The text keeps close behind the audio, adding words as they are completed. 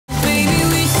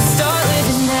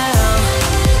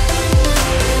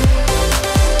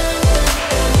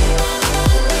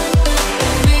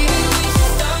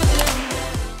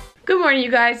morning, you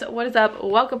guys. What is up?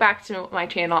 Welcome back to my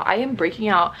channel. I am breaking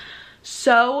out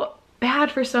so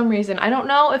bad for some reason. I don't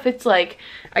know if it's like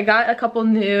I got a couple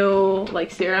new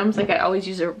like serums. Like I always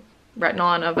use a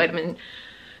retinol and a vitamin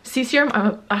C serum.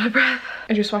 I'm out of breath.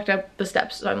 I just walked up the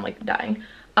steps, so I'm like dying.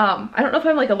 I don't know if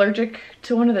I'm like allergic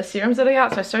to one of the serums that I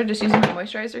got, so I started just using my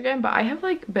moisturizer again, but I have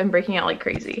like been breaking out like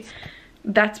crazy.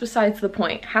 That's besides the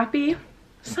point. Happy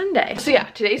Sunday. So yeah,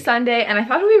 today's Sunday, and I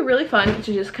thought it would be really fun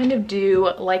to just kind of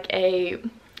do like a,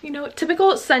 you know,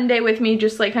 typical Sunday with me,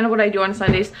 just like kind of what I do on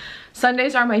Sundays.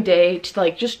 Sundays are my day to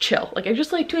like just chill. Like I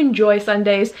just like to enjoy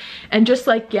Sundays and just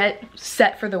like get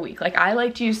set for the week. Like I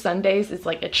like to use Sundays as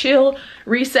like a chill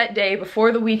reset day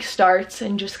before the week starts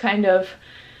and just kind of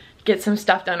get some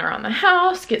stuff done around the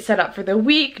house, get set up for the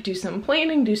week, do some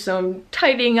planning, do some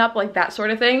tidying up, like that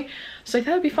sort of thing. So I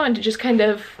thought it'd be fun to just kind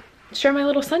of share my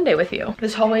little Sunday with you.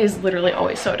 This hallway is literally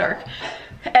always so dark.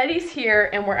 Eddie's here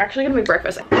and we're actually gonna make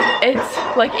breakfast.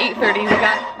 It's like 8:30. We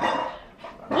got,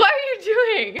 what are you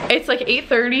doing? It's like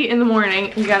 8:30 in the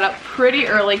morning. We got up pretty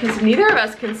early because neither of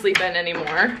us can sleep in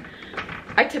anymore.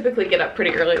 I typically get up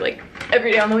pretty early, like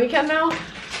every day on the weekend now.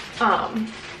 And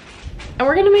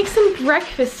we're gonna make some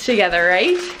breakfast together,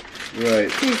 right?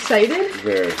 Right. You excited?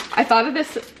 Very. I thought of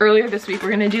this earlier this week.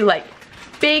 We're gonna do like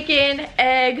bacon,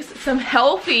 eggs, some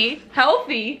healthy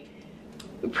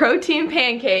protein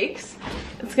pancakes.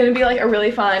 It's gonna be like a really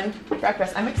fun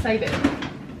breakfast. I'm excited. Did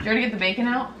you already get the bacon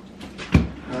out?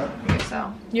 Huh? I guess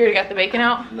so. You already got the bacon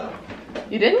out? No.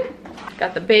 You didn't?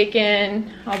 Got the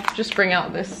bacon. I'll just bring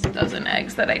out this dozen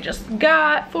eggs that I just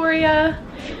got for you.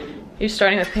 You're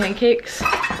starting with pancakes.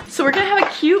 So we're gonna have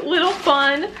a cute little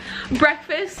fun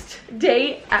breakfast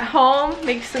date at home,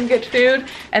 make some good food,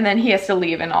 and then he has to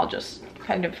leave and I'll just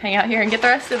kind of hang out here and get the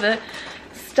rest of the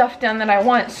stuff done that I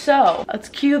want. So let's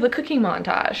cue the cooking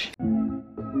montage.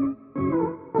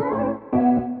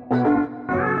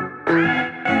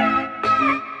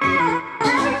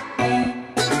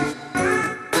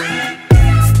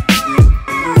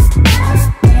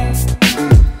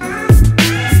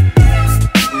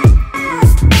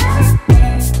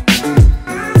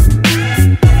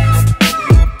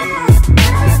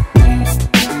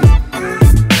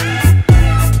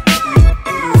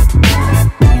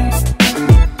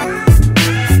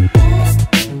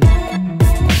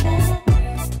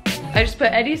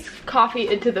 Eddie's coffee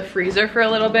into the freezer for a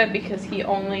little bit because he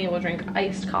only will drink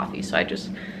iced coffee. So I just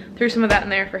threw some of that in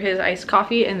there for his iced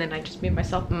coffee, and then I just made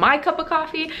myself my cup of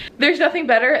coffee. There's nothing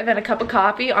better than a cup of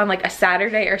coffee on like a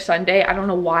Saturday or Sunday. I don't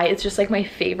know why. It's just like my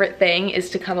favorite thing is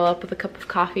to cuddle up with a cup of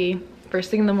coffee first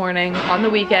thing in the morning on the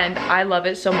weekend. I love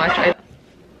it so much.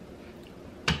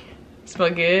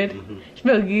 Smell good? Mm-hmm.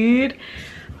 Smell good?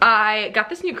 I got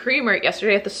this new creamer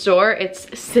yesterday at the store.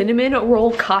 It's cinnamon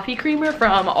roll coffee creamer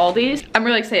from Aldi's. I'm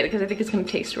really excited because I think it's gonna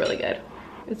taste really good.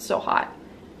 It's so hot.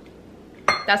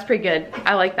 That's pretty good.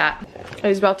 I like that. I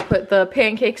was about to put the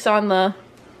pancakes on the,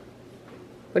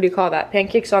 what do you call that?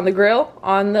 Pancakes on the grill?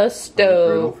 On the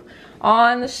stove.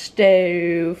 On the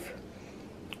stove.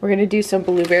 We're gonna do some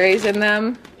blueberries in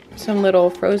them. Some little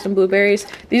frozen blueberries.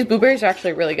 These blueberries are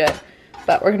actually really good.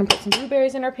 But we're gonna put some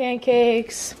blueberries in our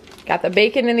pancakes. Got the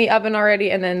bacon in the oven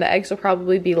already, and then the eggs will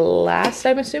probably be last,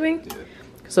 I'm assuming,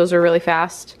 because those are really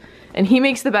fast. And he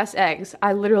makes the best eggs.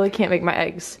 I literally can't make my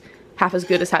eggs half as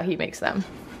good as how he makes them.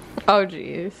 Oh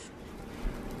jeez.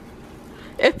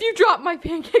 If you drop my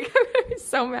pancake, I'm gonna be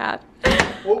so mad.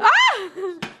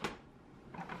 Ah!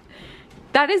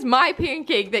 That is my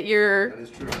pancake that you're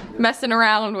messing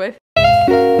around with.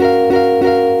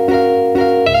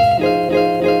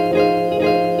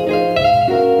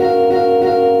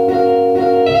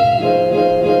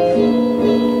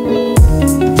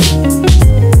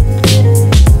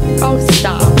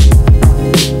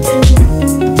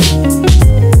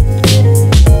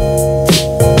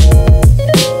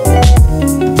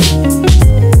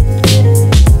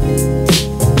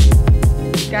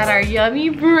 Yummy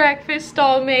breakfast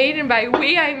all made, and by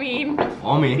we I mean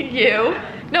all me. You.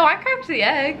 No, I cracked the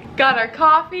egg. Got our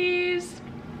coffees.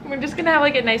 We're just gonna have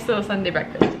like a nice little Sunday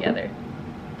breakfast together.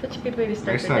 Such a good way to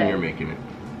start the day. Next time you're making it.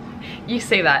 You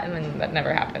say that and then that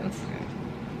never happens.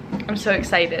 Yeah. I'm so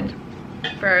excited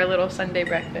for our little Sunday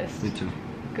breakfast. Me too.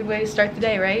 Good way to start the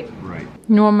day, right? Right.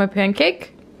 You want my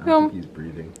pancake? I think he's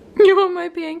breathing. You want my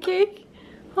pancake?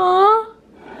 Huh?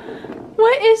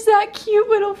 What is that cute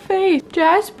little face?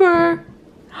 Jasper.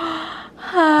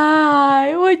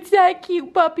 Hi. What's that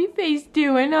cute puppy face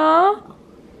doing, huh?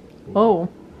 Oh.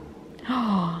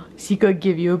 Is he gonna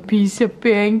give you a piece of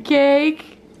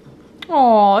pancake?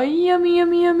 Oh, yummy,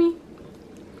 yummy, yummy.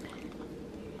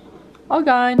 All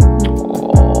gone.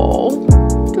 Oh,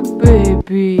 the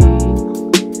baby.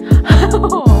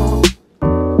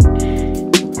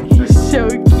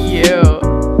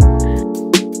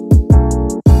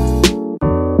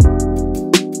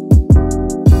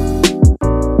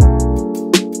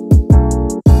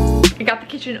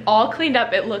 kitchen all cleaned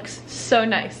up. It looks so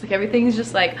nice. Like everything's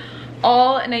just like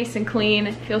all nice and clean.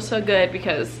 It feels so good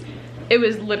because it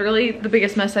was literally the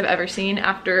biggest mess I've ever seen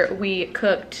after we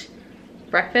cooked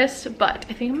breakfast. But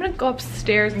I think I'm gonna go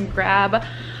upstairs and grab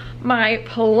my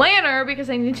planner because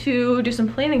I need to do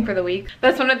some planning for the week.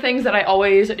 That's one of the things that I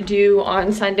always do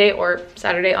on Sunday or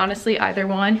Saturday, honestly, either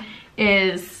one,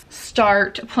 is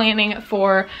start planning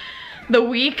for the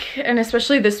week, and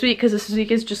especially this week because this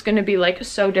week is just going to be like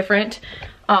so different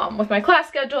with my class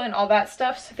schedule and all that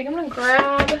stuff. So I think I'm gonna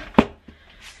grab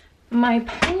my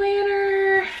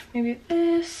planner, maybe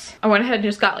this. I went ahead and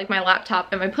just got like my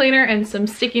laptop and my planner and some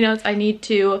sticky notes. I need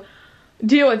to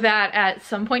deal with that at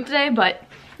some point today, but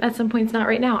at some point's not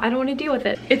right now. I don't want to deal with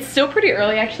it. It's still pretty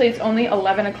early, actually. It's only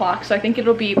 11 o'clock, so I think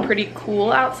it'll be pretty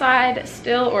cool outside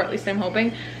still, or at least I'm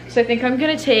hoping. So I think I'm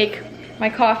gonna take my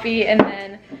coffee and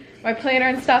then my planner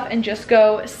and stuff and just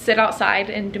go sit outside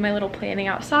and do my little planning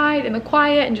outside in the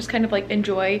quiet and just kind of like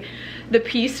enjoy the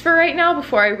peace for right now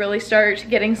before I really start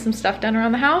getting some stuff done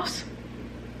around the house.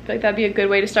 I feel like that'd be a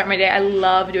good way to start my day. I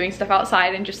love doing stuff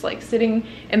outside and just like sitting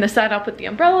in the sun. I'll put the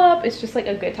umbrella up. It's just like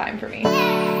a good time for me.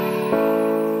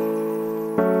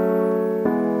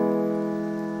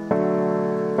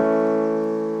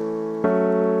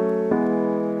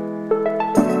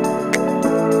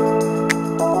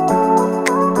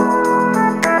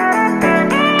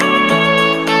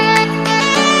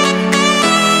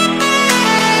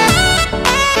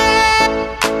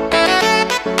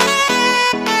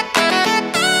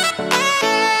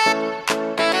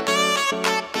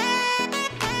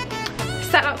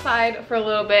 For a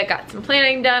little bit, got some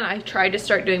planning done. I tried to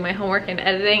start doing my homework and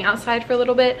editing outside for a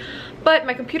little bit, but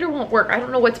my computer won't work. I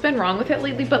don't know what's been wrong with it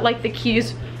lately, but like the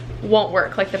keys won't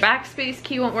work. Like the backspace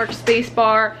key won't work, space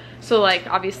bar. So like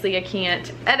obviously I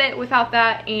can't edit without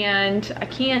that, and I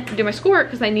can't do my schoolwork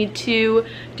because I need to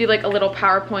do like a little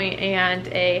PowerPoint and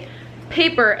a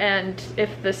paper, and if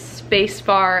the space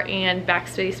bar and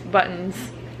backspace buttons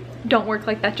don't work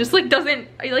like that, just like doesn't,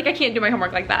 like I can't do my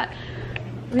homework like that.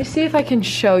 Let me see if I can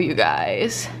show you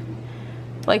guys.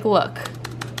 Like, look,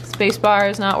 spacebar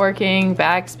is not working,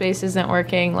 backspace isn't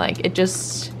working, like it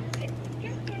just,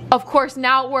 of course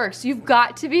now it works. You've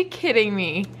got to be kidding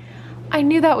me. I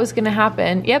knew that was gonna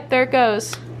happen. Yep, there it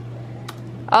goes.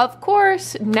 Of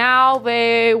course, now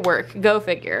they work. Go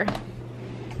figure.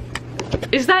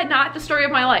 Is that not the story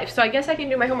of my life? So I guess I can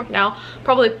do my homework now.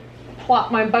 Probably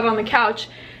plop my butt on the couch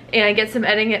and get some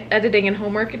editing and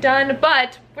homework done.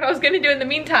 But what I was gonna do in the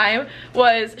meantime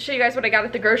was show you guys what I got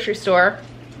at the grocery store.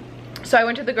 So I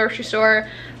went to the grocery store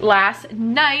last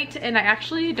night, and I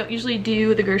actually don't usually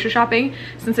do the grocery shopping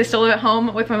since I still live at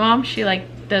home with my mom. She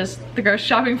like does the grocery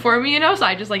shopping for me, you know, so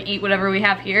I just like eat whatever we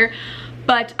have here.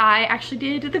 But I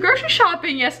actually did the grocery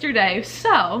shopping yesterday,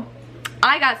 so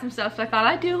I got some stuff, so I thought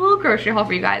I'd do a little grocery haul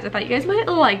for you guys. I thought you guys might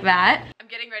like that. I'm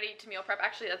getting ready to meal prep.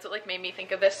 Actually, that's what like made me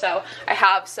think of this. So I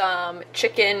have some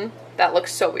chicken that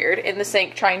looks so weird in the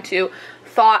sink trying to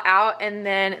thaw out, and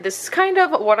then this is kind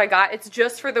of what I got. It's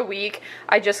just for the week.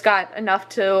 I just got enough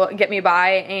to get me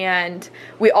by, and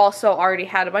we also already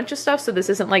had a bunch of stuff, so this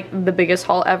isn't like the biggest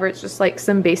haul ever. It's just like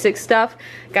some basic stuff.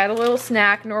 Got a little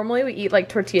snack. Normally we eat like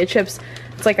tortilla chips.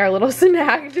 It's like our little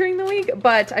snack during the week,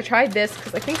 but I tried this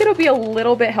because I think it'll be a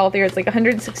little bit healthier. It's like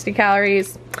 160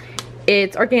 calories.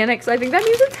 It's organic, so I think that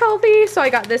means it's healthy. So I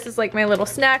got this as like my little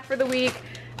snack for the week.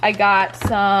 I got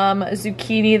some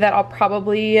zucchini that I'll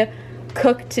probably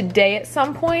cook today at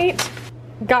some point.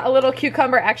 Got a little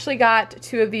cucumber. Actually got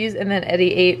 2 of these, and then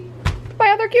Eddie ate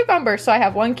my other cucumber, so I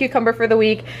have 1 cucumber for the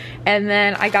week. And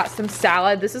then I got some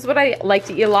salad. This is what I like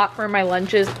to eat a lot for my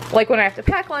lunches, like when I have to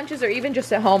pack lunches or even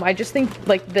just at home. I just think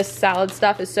like this salad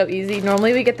stuff is so easy.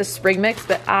 Normally we get the spring mix,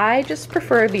 but I just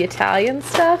prefer the Italian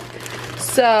stuff.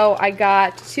 So I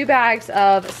got 2 bags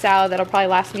of salad that'll probably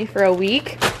last me for a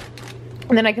week.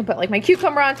 And then I can put like my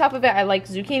cucumber on top of it. I like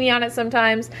zucchini on it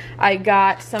sometimes. I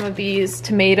got some of these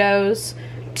tomatoes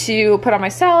to put on my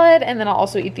salad, and then I'll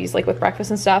also eat these like with breakfast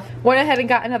and stuff. Went ahead and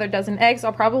got another dozen eggs.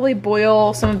 I'll probably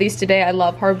boil some of these today. I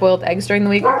love hard-boiled eggs during the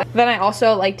week. Then I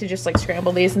also like to just like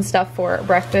scramble these and stuff for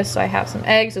breakfast, so I have some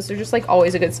eggs. Those are just like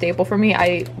always a good staple for me.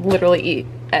 I literally eat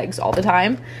eggs all the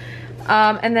time.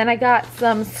 And then I got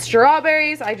some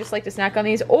strawberries. I just like to snack on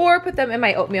these or put them in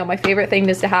my oatmeal. My favorite thing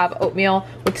is to have oatmeal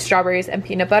with strawberries and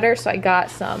peanut butter, so I got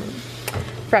some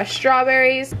fresh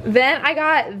strawberries. Then I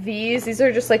got these. These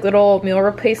are just like little meal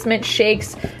replacement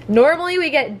shakes. Normally we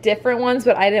get different ones,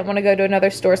 but I didn't want to go to another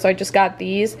store, so I just got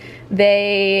these.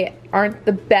 They aren't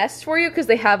the best for you because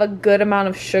they have a good amount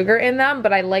of sugar in them,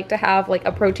 but I like to have like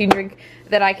a protein drink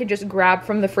that I could just grab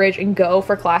from the fridge and go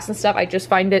for class and stuff. I just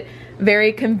find it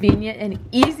very convenient and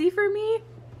easy for me.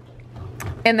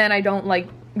 and then I don't like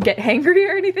get hangry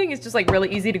or anything. It's just like really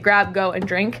easy to grab, go, and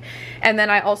drink. And then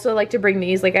I also like to bring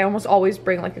these, like I almost always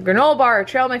bring like a granola bar or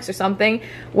trail mix or something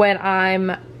when I'm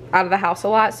out of the house a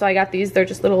lot. So I got these, they're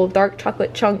just little dark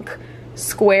chocolate chunk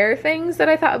square things that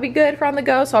I thought would be good for on the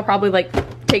go. So I'll probably like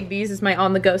take these as my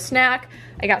on the go snack.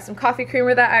 I got some coffee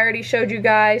creamer that I already showed you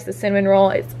guys, the cinnamon roll,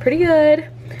 it's pretty good.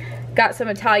 Got some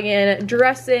Italian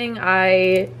dressing.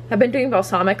 I have been doing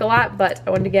balsamic a lot, but I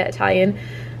wanted to get Italian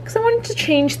because I wanted to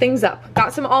change things up.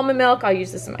 Got some almond milk. I'll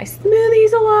use this in my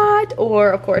smoothies a lot,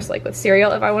 or of course like with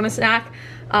cereal if I want a snack.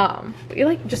 But you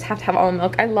like just have to have almond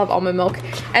milk. I love almond milk.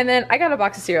 And then I got a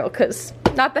box of cereal because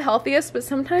not the healthiest, but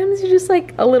sometimes you're just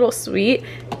like a little sweet,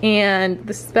 and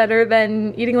this is better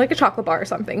than eating like a chocolate bar or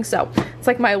something. So it's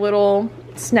like my little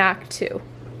snack too.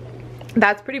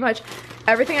 That's pretty much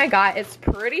everything I got. It's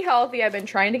pretty healthy. I've been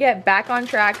trying to get back on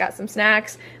track. Got some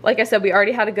snacks. Like I said, we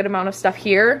already had a good amount of stuff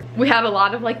here. We had a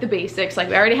lot of like the basics. Like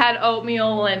we already had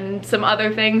oatmeal and some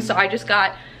other things. So I just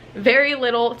got very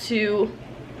little to,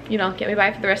 you know, get me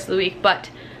by for the rest of the week. But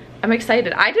I'm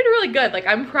excited. I did really good. Like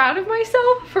I'm proud of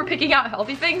myself for picking out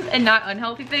healthy things and not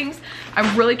unhealthy things.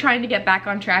 I'm really trying to get back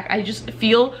on track. I just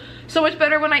feel so much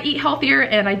better when I eat healthier,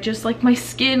 and I just like my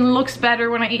skin looks better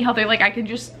when I eat healthier. Like I can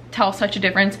just tell such a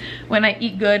difference when I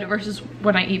eat good versus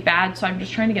when I eat bad. So I'm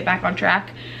just trying to get back on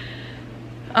track.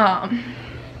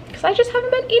 Because I just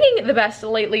haven't been eating the best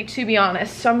lately, to be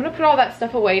honest. So I'm gonna put all that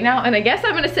stuff away now, and I guess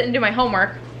I'm gonna sit and do my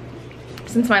homework.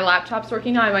 Since my laptop's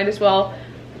working now, I might as well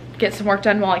get some work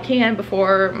done while I can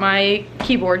before my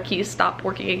keyboard keys stop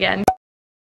working again.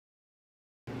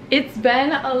 It's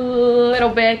been a little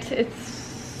bit, it's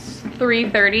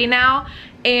 3:30 now,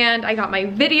 and I got my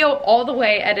video all the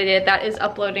way edited. That is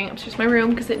uploading upstairs my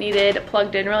room because it needed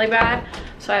plugged in really bad.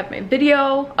 So I have my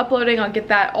video uploading. I'll get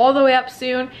that all the way up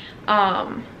soon.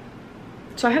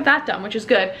 So I have that done, which is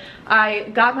good. I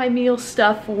got my meal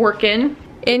stuff working.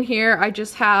 In here, I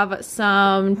just have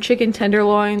some chicken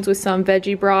tenderloins with some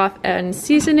veggie broth and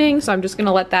seasoning. So I'm just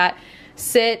gonna let that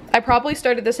sit. I probably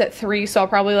started this at 3, so I'll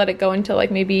probably let it go until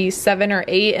like maybe 7 or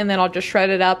 8, and then I'll just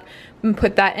shred it up and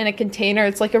put that in a container.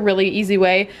 It's like a really easy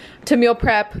way to meal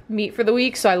prep meat for the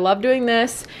week, so I love doing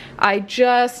this. I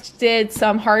just did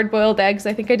some hard-boiled eggs.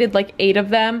 I think I did like 8 of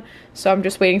them, so I'm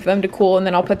just waiting for them to cool, and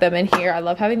then I'll put them in here. I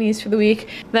love having these for the week.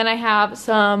 Then I have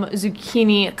some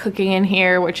zucchini cooking in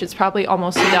here, which is probably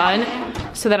almost done,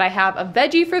 so that I have a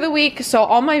veggie for the week. So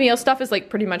all my meal stuff is like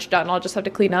pretty much done. I'll just have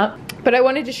to clean up. But I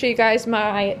wanted to show you guys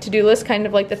my to-do list, kind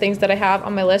of like the things that I have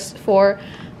on my list for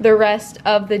the rest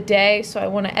of the day. So I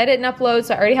want to edit and upload.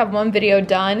 So I already have one video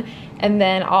done, and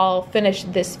then I'll finish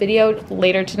this video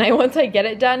later tonight once I get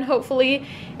it done, hopefully,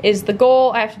 is the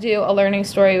goal. I have to do a learning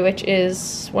story, which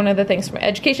is one of the things for my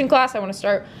education class. I want to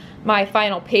start my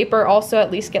final paper also, at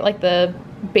least get like the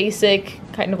basic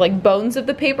kind of like bones of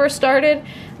the paper started.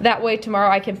 That way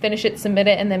tomorrow I can finish it, submit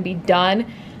it, and then be done.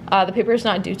 The paper is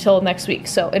not due till next week,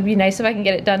 so it'd be nice if I can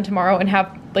get it done tomorrow and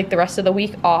have like the rest of the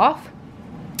week off.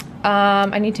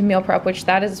 I need to meal prep, which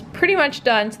that is pretty much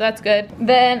done, so that's good.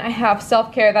 Then I have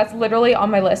self-care. That's literally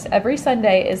on my list. Every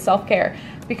Sunday is self-care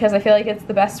because I feel like it's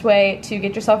the best way to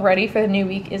get yourself ready for the new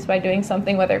week is by doing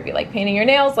something, whether it be like painting your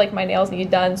nails. Like my nails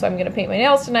need done, so I'm gonna paint my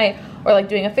nails tonight, or like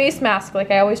doing a face mask. Like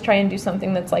I always try and do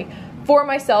something that's like for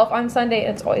myself on Sunday,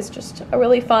 and it's always just a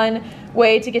really fun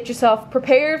way to get yourself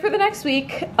prepared for the next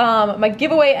week. My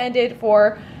giveaway ended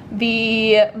for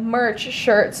the merch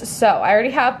shirts, so I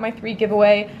already have my 3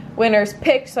 giveaway winners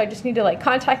picked, so I just need to like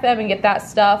contact them and get that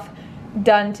stuff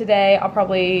done today. I'll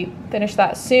probably finish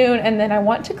that soon, and then I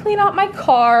want to clean out my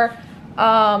car,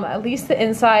 at least the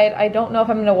inside. I don't know if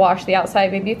I'm gonna wash the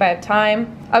outside, maybe if I have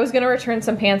time. I was gonna return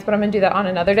some pants, but I'm gonna do that on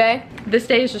another day. This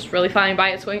day is just really flying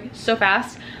by. It's going so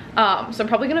fast. So I'm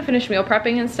probably gonna finish meal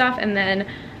prepping and stuff, and then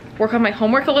work on my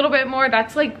homework a little bit more.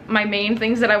 That's like my main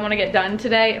things that I want to get done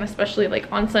today, and especially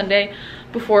like on Sunday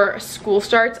before school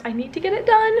starts, I need to get it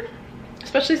done,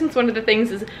 especially since one of the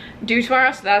things is due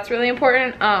tomorrow, so that's really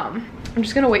important. I'm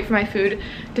just gonna wait for my food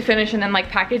to finish and then like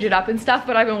package it up and stuff.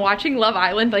 But I've been watching Love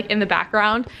Island like in the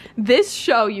background. This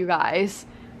show, you guys,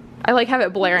 I like have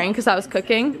it blaring because I was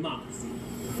cooking.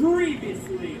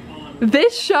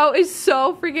 This show is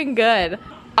so freaking good.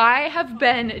 I have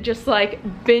been just like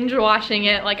binge watching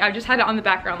it. Like I've just had it on the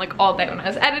background like all day when I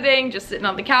was editing, just sitting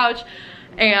on the couch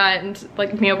and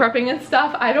like meal prepping and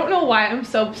stuff. I don't know why I'm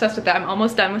so obsessed with that. I'm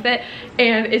almost done with it,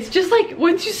 and it's just like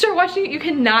once you start watching it, you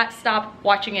cannot stop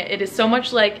watching it. It is so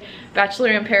much like Bachelor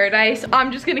in Paradise.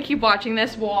 I'm just gonna keep watching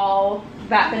this while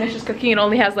that finishes cooking. It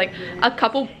only has like a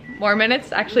couple more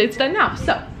minutes. Actually, it's done now.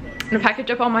 So I'm gonna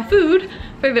package up all my food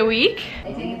for the week. Are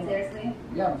you taking it seriously?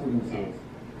 Yeah, I'm taking it seriously.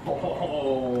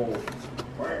 Oh,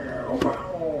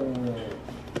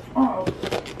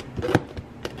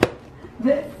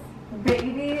 This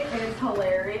baby is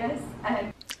hilarious,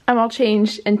 and I'm all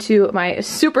changed into my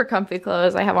super comfy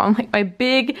clothes. I have on like my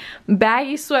big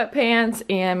baggy sweatpants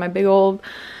and my big old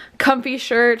comfy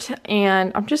shirt,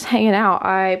 and I'm just hanging out.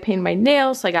 I painted my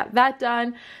nails, so I got that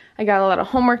done. I got a lot of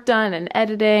homework done and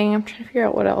editing. I'm trying to figure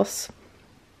out what else.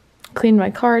 Cleaned my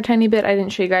car a tiny bit. I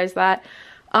didn't show you guys that.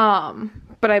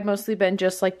 But I've mostly been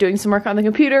just like doing some work on the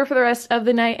computer for the rest of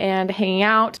the night and hanging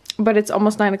out. But it's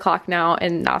almost 9 o'clock now,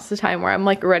 and that's the time where I'm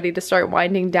like ready to start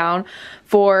winding down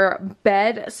for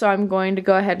bed. So I'm going to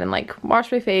go ahead and like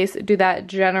wash my face, do that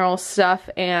general stuff,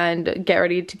 and get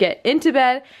ready to get into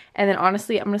bed. And then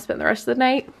honestly, I'm gonna spend the rest of the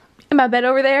night in my bed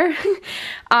over there.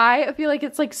 I feel like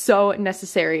it's like so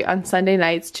necessary on Sunday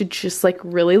nights to just like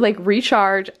really like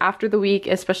recharge after the week,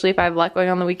 especially if I have a lot going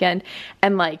on the weekend,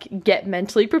 and like get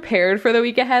mentally prepared for the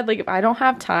week ahead. Like if I don't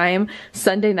have time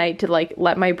Sunday night to like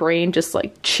let my brain just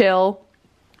like chill,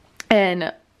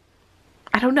 and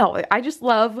I don't know, I just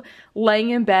love laying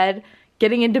in bed,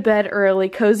 getting into bed early,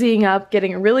 cozying up,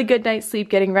 getting a really good night's sleep,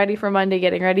 getting ready for Monday,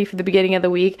 getting ready for the beginning of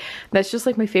the week. That's just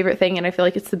like my favorite thing, and I feel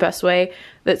like it's the best way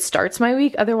that starts my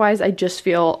week. Otherwise, I just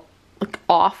feel like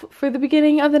off for the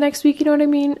beginning of the next week, you know what I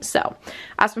mean? So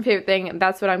that's my favorite thing, and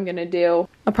that's what I'm gonna do.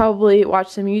 I'll probably watch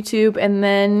some YouTube and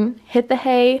then hit the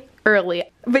hay early.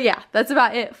 But yeah, that's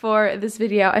about it for this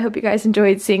video. I hope you guys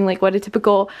enjoyed seeing like what a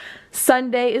typical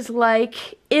Sunday is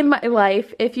like in my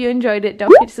life. If you enjoyed it, don't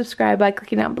forget to subscribe by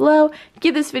clicking down below.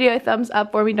 Give this video a thumbs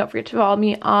up for me. Don't forget to follow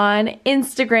me on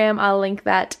Instagram. I'll link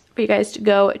that for you guys to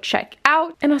go check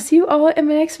out. And I'll see you all in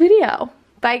my next video.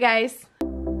 Bye guys.